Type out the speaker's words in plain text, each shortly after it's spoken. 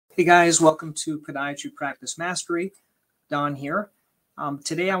Hey guys, welcome to Podiatry Practice Mastery. Don here.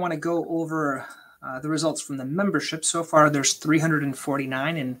 Today I want to go over the results from the membership. So far there's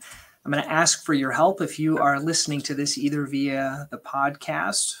 349, and I'm going to ask for your help if you are listening to this either via the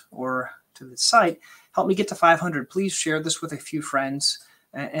podcast or to the site. Help me get to 500. Please share this with a few friends,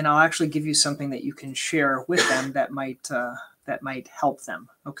 and I'll actually give you something that you can share with them that might help them.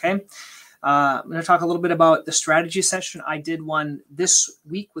 Okay. I'm going to talk a little bit about the strategy session. I did one this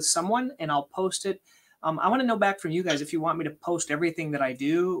week with someone, and I'll post it. I want to know back from you guys if you want me to post everything that I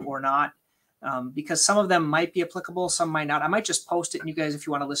do or not, because some of them might be applicable, some might not. I might just post it, and you guys, if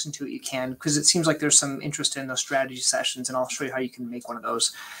you want to listen to it, you can, because it seems like there's some interest in those strategy sessions, and I'll show you how you can make one of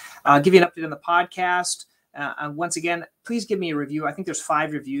those. I'll give you an update on the podcast. Once again, please give me a review. I think there's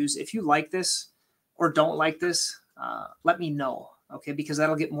 5 reviews. If you like this or don't like this, let me know. Okay, because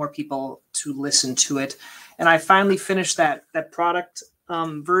that'll get more people to listen to it. And I finally finished that product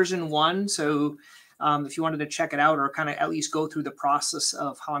version 1. So if you wanted to check it out or kind of at least go through the process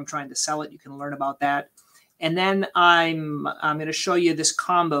of how I'm trying to sell it, you can learn about that. And then I'm going to show you this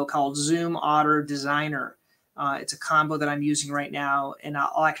combo called Zoom Otter Designer. It's a combo that I'm using right now, and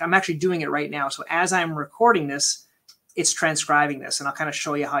I'm actually doing it right now. So as I'm recording this, it's transcribing this, and I'll kind of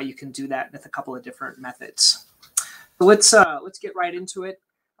show you how you can do that with a couple of different methods. So let's get right into it.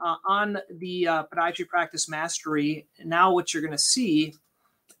 On the Podiatry Practice Mastery, now what you're going to see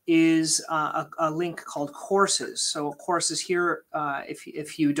is a link called Courses. So courses here,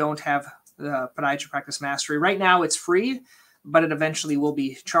 if you don't have the Podiatry Practice Mastery, right now it's free, but it eventually will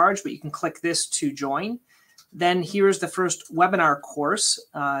be charged, but you can click this to join. Then here's the first webinar course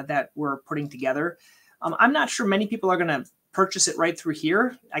that we're putting together. I'm not sure many people are going to purchase it right through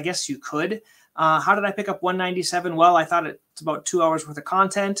here. I guess you could. How did I pick up 197? Well, I thought it's about 2 hours worth of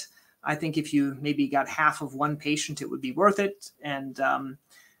content. I think if you maybe got half of one patient, it would be worth it. And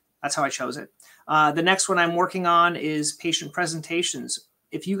that's how I chose it. The next one I'm working on is patient presentations.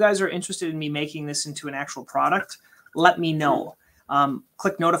 If you guys are interested in me making this into an actual product, let me know.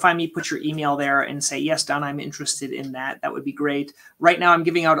 Click notify me, put your email there and say, yes, Don, I'm interested in that. That would be great. Right now I'm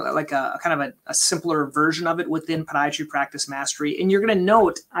giving out like a kind of a simpler version of it within Podiatry Practice Mastery. And you're going to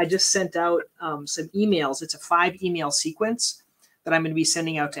note, I just sent out some emails. It's a 5 email sequence that I'm going to be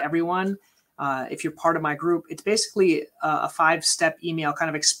sending out to everyone. If you're part of my group, it's basically a 5-step email kind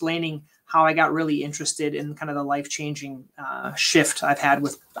of explaining how I got really interested in kind of the life-changing shift I've had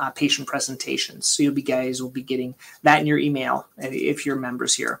with patient presentations. So you guys will be getting that in your email if you're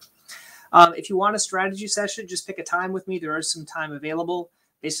members here. If you want a strategy session, just pick a time with me. There is some time available.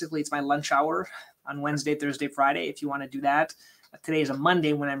 Basically, it's my lunch hour on Wednesday, Thursday, Friday, if you want to do that. Today is a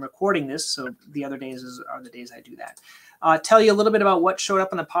Monday when I'm recording this, so the other days are the days I do that. Tell you a little bit about what showed up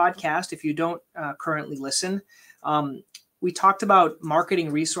on the podcast if you don't currently listen. We talked about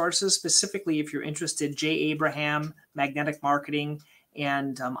marketing resources, specifically if you're interested, Jay Abraham, Magnetic Marketing,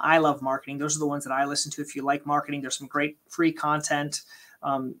 and I Love Marketing. Those are the ones that I listen to. If you like marketing, there's some great free content.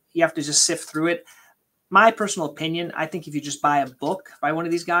 You have to just sift through it. My personal opinion, I think if you just buy a book by one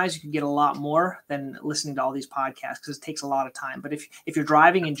of these guys, you can get a lot more than listening to all these podcasts because it takes a lot of time. But if you're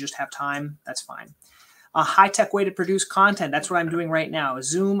driving and just have time, that's fine. A high-tech way to produce content. That's what I'm doing right now.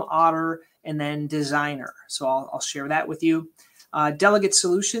 Zoom, Otter, and then Designer. So I'll share that with you. Delegate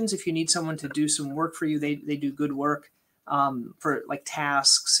Solutions. If you need someone to do some work for you, they do good work for like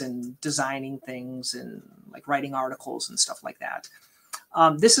tasks and designing things and like writing articles and stuff like that.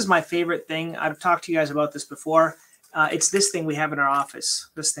 This is my favorite thing. I've talked to you guys about this before. It's this thing we have in our office.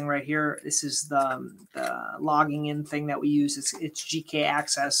 This thing right here. This is the logging in thing that we use. It's GK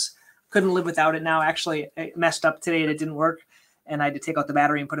Access. Couldn't live without it now. Actually, it messed up today and it didn't work. And I had to take out the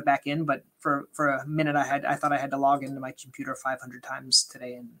battery and put it back in. But for a minute, I thought I had to log into my computer 500 times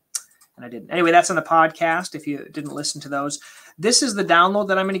today, and I didn't. Anyway, that's on the podcast if you didn't listen to those. This is the download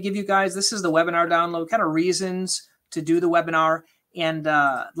that I'm going to give you guys. This is the webinar download, kind of reasons to do the webinar and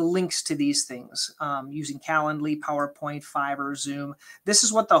the links to these things using Calendly, PowerPoint, Fiverr, Zoom. This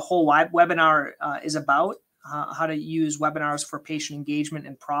is what the whole webinar is about, how to use webinars for patient engagement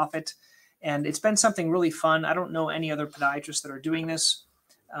and profit. And it's been something really fun. I don't know any other podiatrists that are doing this.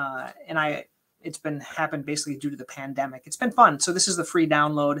 It's happened basically due to the pandemic. It's been fun. So this is the free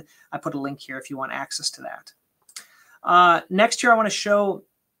download. I put a link here if you want access to that. Next year, I want to show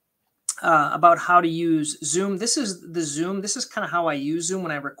about how to use Zoom. This is the Zoom. This is kind of how I use Zoom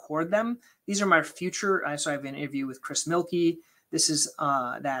when I record them. These are my future. So I have an interview with Chris Milkey. This is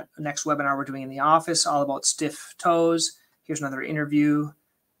that next webinar we're doing in the office, all about stiff toes. Here's another interview.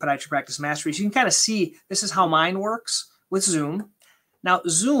 Podiatry Practice Mastery. So you can kind of see this is how mine works with Zoom. Now,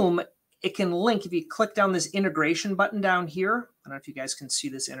 Zoom it can link, if you click down this integration button down here, I don't know if you guys can see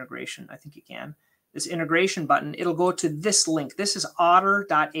this integration. I think you can. This integration button, it'll go to this link. This is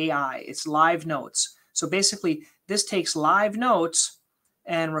otter.ai. It's live notes. So basically, this takes live notes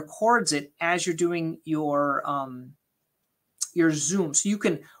and records it as you're doing your Zoom. So you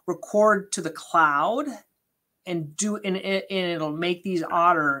can record to the cloud and it'll make these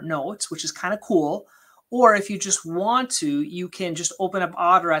Otter notes, which is kind of cool. Or if you just want to, you can just open up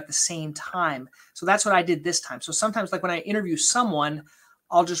Otter at the same time. So that's what I did this time. So sometimes, like when I interview someone,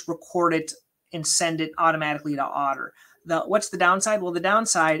 I'll just record it and send it automatically to Otter. What's the downside? Well, the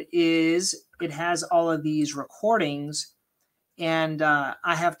downside is it has all of these recordings, and I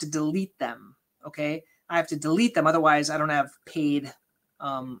have to delete them. Okay, I have to delete them. Otherwise, I don't have paid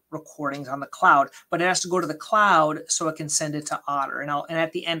recordings on the cloud. But it has to go to the cloud so it can send it to Otter. And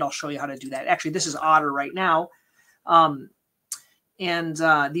at the end, I'll show you how to do that. Actually, this is Otter right now.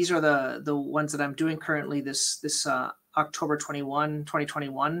 These are the ones that I'm doing currently, this October 21,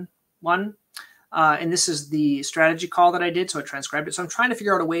 2021 one. And this is the strategy call that I did, so I transcribed it. So I'm trying to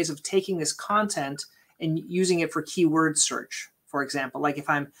figure out ways of taking this content and using it for keyword search. For example, like if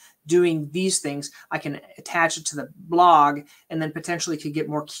I'm doing these things, I can attach it to the blog and then potentially could get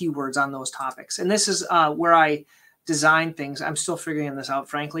more keywords on those topics. And this is where I design things. I'm still figuring this out,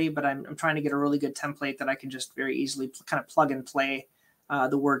 frankly, but I'm trying to get a really good template that I can just very easily kind of plug and play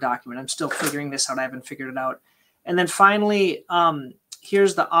the Word document. I'm still figuring this out. I haven't figured it out. And then finally,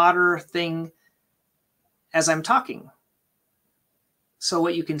 here's the Otter thing as I'm talking. So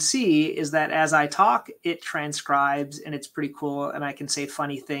what you can see is that as I talk, it transcribes, and it's pretty cool. And I can say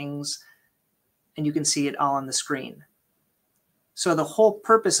funny things, and you can see it all on the screen. So the whole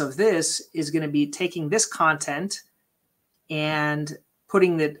purpose of this is going to be taking this content and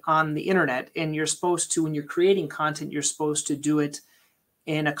putting it on the internet. And you're supposed to, when you're creating content, you're supposed to do it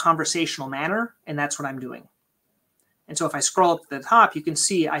in a conversational manner. And that's what I'm doing. And so if I scroll up to the top, you can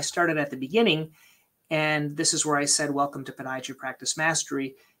see I started at the beginning. And this is where I said, welcome to Podiatry Practice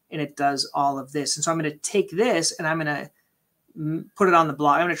Mastery. And it does all of this. And so I'm going to take this and I'm going to put it on the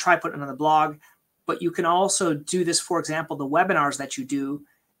blog. I'm going to try putting it on the blog. But you can also do this, for example, the webinars that you do,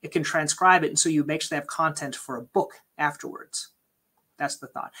 it can transcribe it. And so you basically have content for a book afterwards. That's the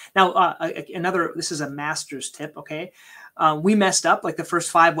thought. Now, this is a master's tip, okay? We messed up. Like the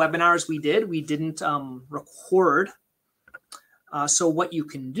first 5 webinars we didn't record. So what you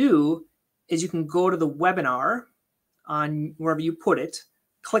can do is you can go to the webinar on wherever you put it,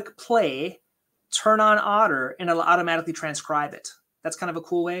 click play, turn on Otter, and it'll automatically transcribe it. That's kind of a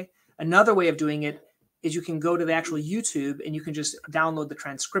cool way. Another way of doing it is you can go to the actual YouTube and you can just download the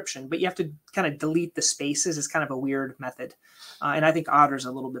transcription, but you have to kind of delete the spaces. It's kind of a weird method. And I think Otter's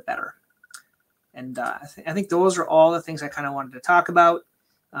a little bit better. And I think those are all the things I kind of wanted to talk about.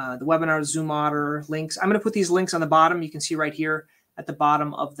 The webinar, Zoom Otter, links. I'm going to put these links on the bottom. You can see right here at the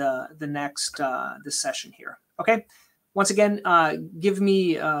bottom of the next this session here. Okay. Once again, give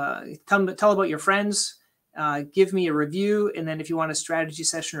me tell about your friends. Give me a review, and then if you want a strategy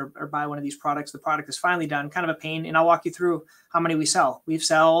session or buy one of these products, the product is finally done. Kind of a pain, and I'll walk you through how many we sell. We've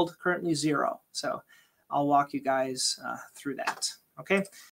sold currently 0, so I'll walk you guys through that. Okay.